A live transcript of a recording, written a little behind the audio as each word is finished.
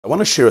I want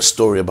to share a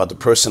story about the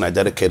person I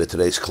dedicated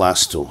today's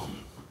class to,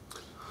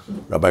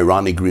 Rabbi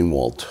Ronnie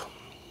Greenwald.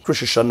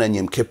 Rosh Hashanah and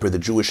Yom Kippur, the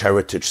Jewish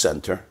Heritage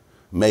Center,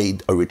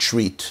 made a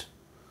retreat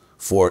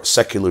for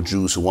secular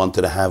Jews who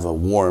wanted to have a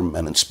warm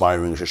and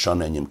inspiring Rosh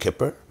Hashanah and Yom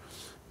Kippur.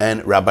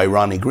 And Rabbi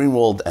Ronnie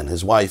Greenwald and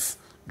his wife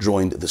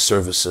joined the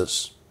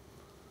services.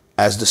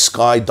 As the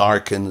sky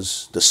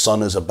darkens, the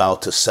sun is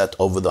about to set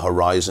over the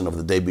horizon of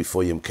the day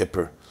before Yom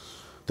Kippur.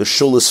 The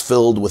Shul is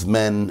filled with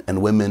men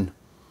and women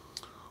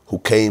who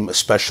came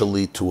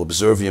especially to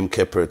observe Yom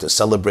Kippur, to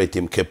celebrate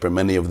Yom Kippur,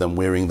 many of them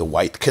wearing the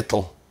white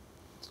kittel,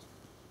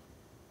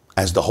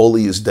 as the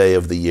holiest day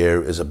of the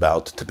year is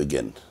about to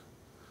begin.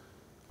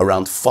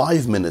 Around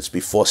 5 minutes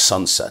before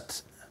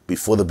sunset,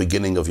 before the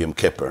beginning of Yom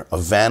Kippur, a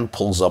van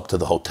pulls up to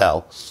the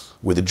hotel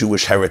where the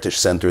Jewish Heritage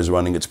Center is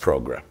running its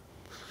program.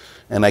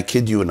 And I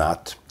kid you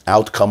not,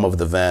 out come of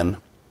the van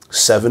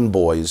 7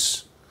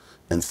 boys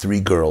and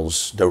 3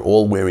 girls. They're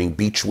all wearing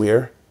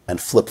beachwear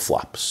and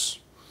flip-flops.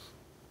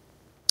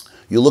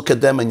 You look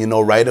at them and you know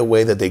right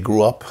away that they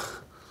grew up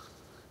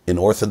in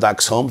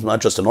Orthodox homes,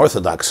 not just in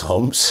Orthodox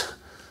homes,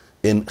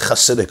 in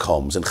Hasidic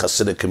homes, in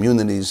Hasidic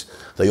communities.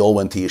 They all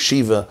went to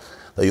yeshiva.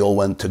 They all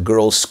went to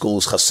girls'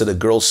 schools, Hasidic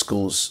girls'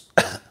 schools.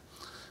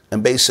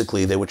 And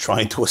basically they were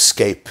trying to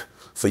escape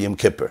for Yom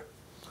Kippur.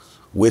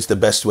 Where's the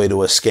best way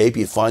to escape?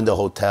 You find a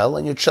hotel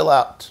and you chill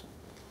out.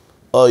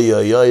 Oy,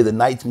 oy, oy, the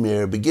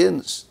nightmare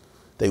begins.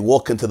 They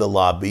walk into the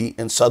lobby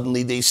and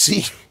suddenly they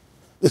see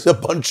there's a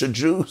bunch of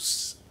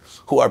Jews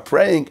who are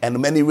praying and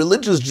many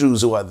religious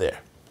Jews who are there.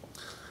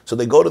 So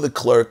they go to the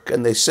clerk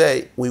and they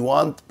say, we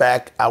want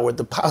back our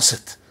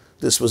deposit.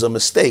 This was a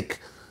mistake.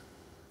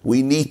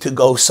 We need to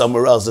go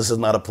somewhere else. This is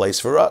not a place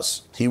for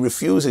us. He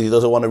refuses. He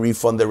doesn't want to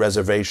refund their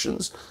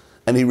reservations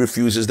and he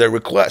refuses their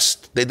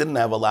request. They didn't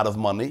have a lot of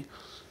money.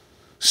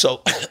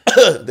 So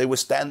they were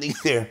standing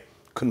there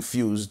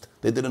confused.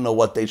 They didn't know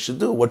what they should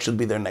do. What should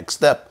be their next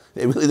step?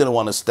 They really didn't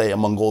want to stay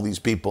among all these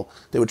people.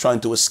 They were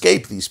trying to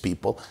escape these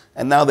people.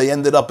 And now they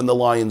ended up in the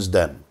lion's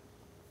den.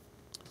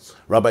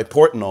 Rabbi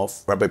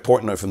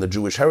Portnoy from the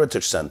Jewish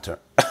Heritage Center,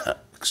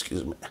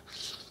 excuse me,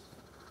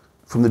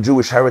 from the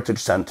Jewish Heritage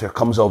Center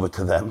comes over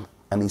to them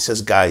and he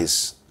says,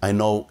 guys, I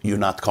know you're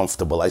not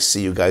comfortable. I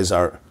see you guys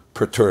are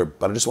perturbed,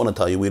 but I just want to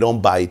tell you, we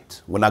don't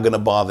bite. We're not going to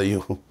bother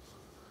you.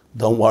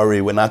 Don't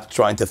worry, we're not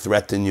trying to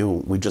threaten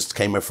you. We just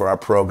came here for our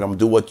program.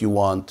 Do what you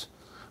want.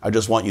 I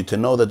just want you to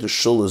know that the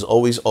Shul is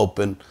always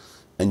open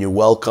and you're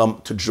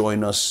welcome to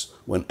join us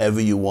whenever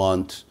you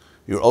want.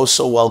 You're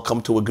also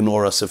welcome to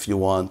ignore us if you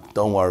want.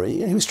 Don't worry.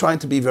 He was trying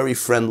to be very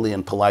friendly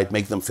and polite,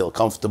 make them feel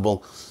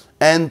comfortable.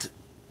 And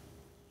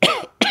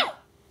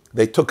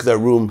they took their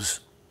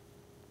rooms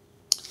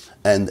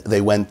and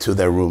they went to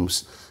their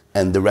rooms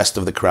and the rest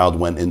of the crowd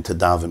went into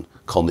Daven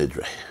Kol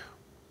Nidre.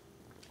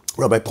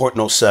 Rabbi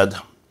Portnoy said,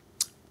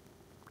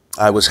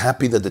 I was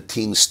happy that the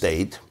teens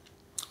stayed,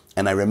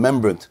 and I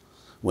remembered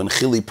when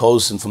Chili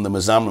Posen from the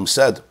Mezamrim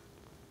said,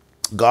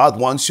 God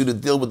wants you to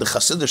deal with the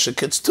Hasidic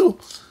kids too.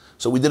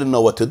 So we didn't know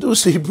what to do,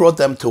 so he brought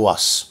them to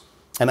us.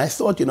 And I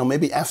thought,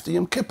 maybe after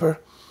Yom Kippur,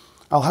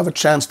 I'll have a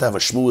chance to have a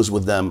shmooze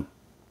with them.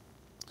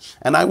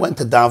 And I went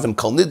to Daven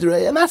Kol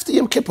Nidre, and after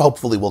Yom Kippur,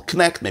 hopefully we'll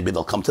connect, maybe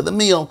they'll come to the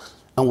meal,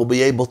 and we'll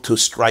be able to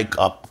strike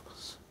up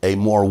a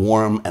more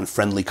warm and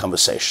friendly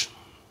conversation.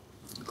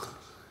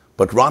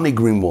 But Ronnie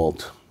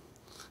Greenwald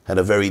had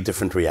a very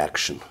different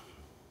reaction.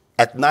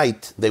 At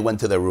night, they went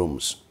to their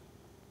rooms.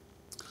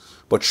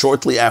 But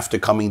shortly after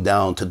coming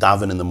down to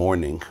daven in the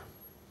morning,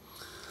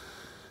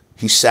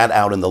 he sat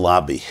out in the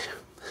lobby,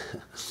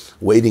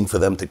 waiting for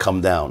them to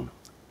come down.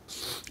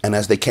 And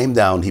as they came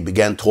down, he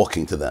began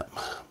talking to them,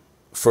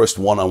 first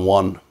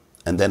one-on-one,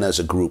 and then as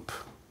a group.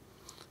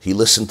 He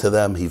listened to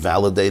them, he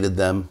validated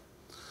them,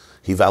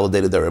 he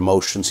validated their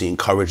emotions, he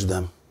encouraged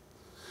them.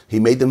 He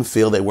made them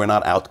feel they were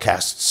not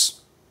outcasts,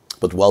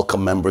 but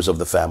welcome members of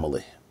the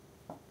family.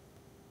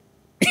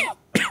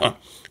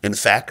 In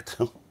fact,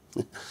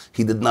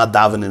 he did not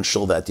daven in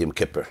Shul that Yom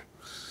Kippur.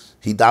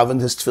 He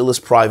davened his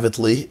tefillas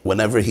privately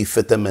whenever he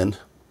fit them in.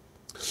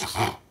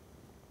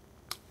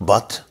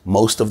 But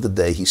most of the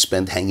day he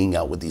spent hanging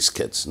out with these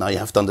kids. Now you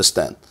have to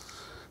understand,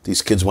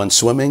 these kids went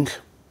swimming,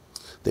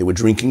 they were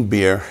drinking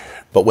beer,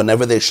 but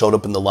whenever they showed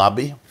up in the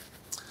lobby,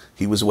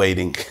 he was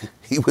waiting.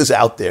 He was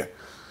out there,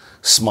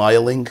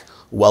 smiling,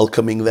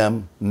 welcoming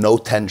them, no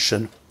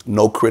tension,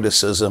 no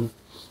criticism,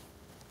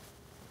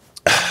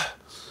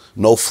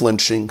 no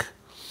flinching,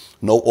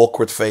 no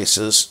awkward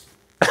faces,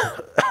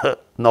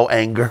 no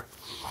anger,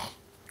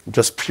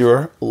 just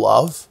pure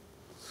love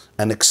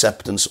and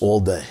acceptance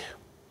all day.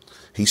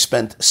 He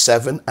spent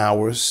 7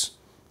 hours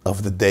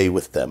of the day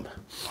with them.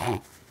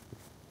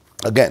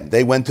 Again,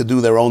 they went to do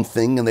their own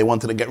thing and they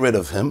wanted to get rid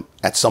of him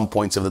at some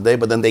points of the day,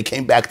 but then they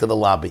came back to the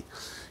lobby.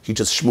 He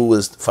just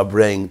shmoozed,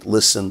 fabranged,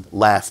 listened,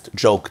 laughed,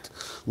 joked,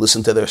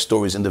 listened to their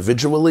stories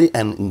individually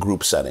and in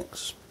group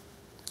settings.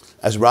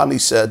 As Ronnie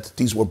said,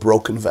 these were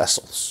broken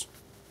vessels.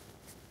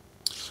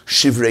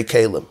 Shivrei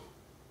Kalim.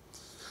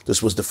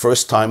 This was the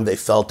first time they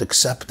felt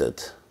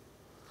accepted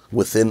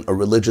within a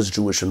religious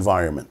Jewish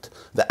environment.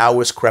 The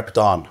hours crept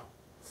on.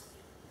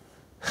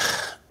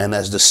 And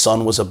as the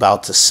sun was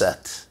about to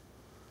set,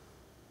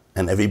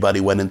 and everybody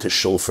went into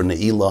Shul for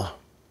Ne'ilah,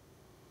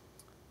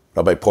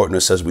 Rabbi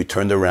Portner says we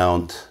turned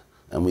around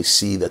and we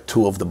see that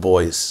two of the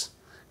boys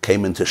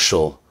came into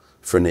Shul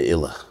for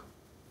Ne'ilah.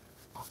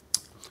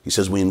 He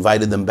says we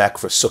invited them back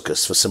for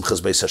Sukkot, for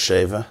Simchas Beis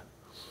HaSheva,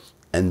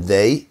 and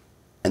they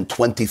and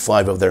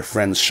 25 of their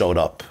friends showed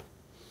up.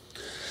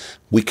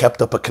 We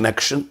kept up a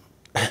connection,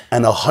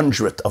 and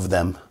 100 of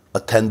them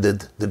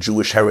attended the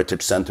Jewish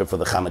Heritage Center for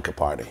the Hanukkah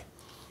party.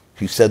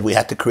 He said we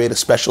had to create a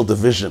special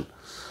division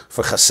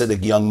for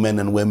Hasidic young men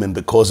and women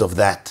because of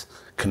that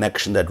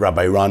connection that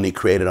Rabbi Rani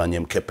created on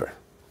Yom Kippur.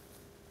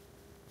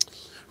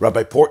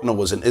 Rabbi Portner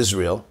was in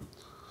Israel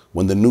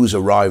when the news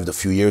arrived a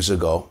few years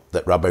ago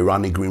that Rabbi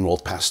Rani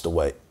Greenwald passed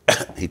away.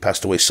 He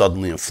passed away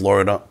suddenly in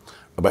Florida.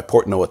 Rabbi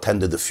Portner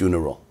attended the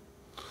funeral.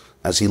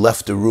 As he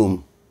left the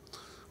room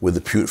where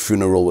the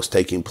funeral was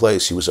taking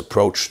place, he was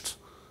approached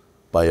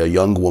by a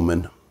young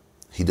woman.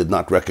 He did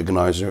not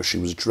recognize her. She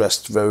was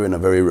dressed in a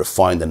very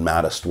refined and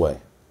modest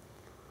way.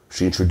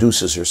 She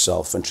introduces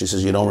herself and she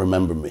says, "You don't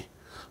remember me,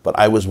 but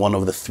I was one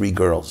of the 3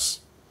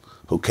 girls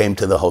who came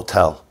to the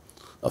hotel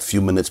a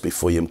few minutes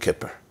before Yom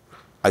Kippur.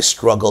 I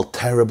struggled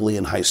terribly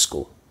in high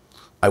school.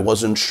 I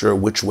wasn't sure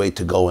which way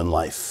to go in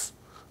life.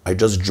 I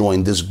just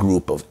joined this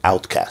group of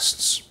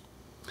outcasts.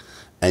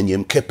 And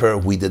Yom Kippur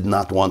we did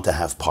not want to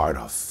have part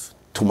of.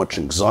 Too much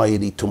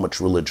anxiety, too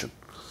much religion.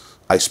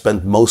 I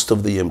spent most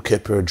of the Yom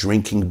Kippur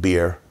drinking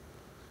beer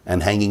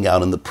and hanging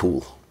out in the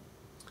pool.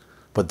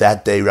 But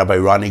that day, Rabbi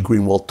Rani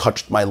Greenwald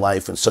touched my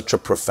life in such a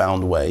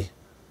profound way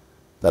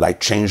that I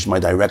changed my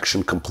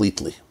direction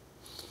completely.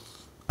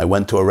 I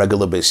went to a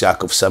regular Beis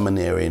Yaakov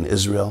seminary in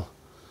Israel,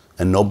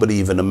 and nobody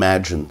even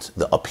imagined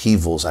the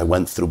upheavals I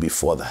went through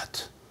before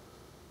that.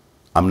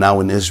 I'm now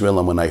in Israel,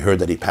 and when I heard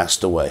that he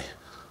passed away,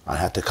 I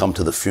had to come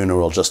to the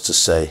funeral just to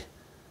say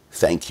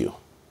thank you."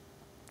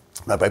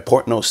 Rabbi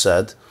Portnoy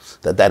said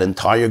that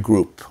entire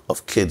group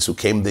of kids who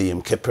came to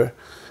Yom Kippur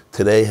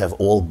today have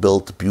all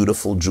built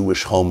beautiful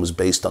Jewish homes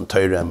based on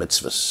Torah and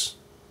mitzvahs.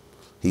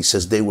 He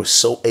says they were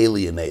so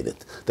alienated,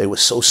 they were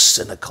so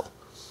cynical.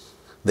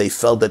 They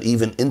felt that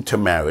even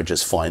intermarriage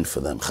is fine for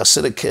them.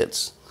 Hasidic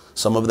kids,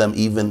 some of them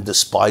even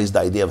despised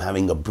the idea of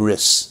having a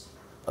bris,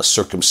 a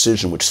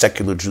circumcision, which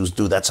secular Jews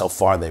do. That's how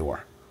far they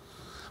were.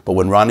 But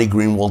when Ronnie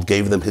Greenwald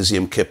gave them his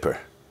Yom Kippur,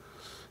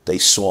 they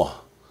saw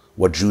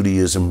what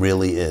Judaism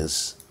really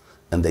is,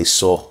 and they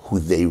saw who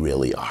they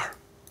really are.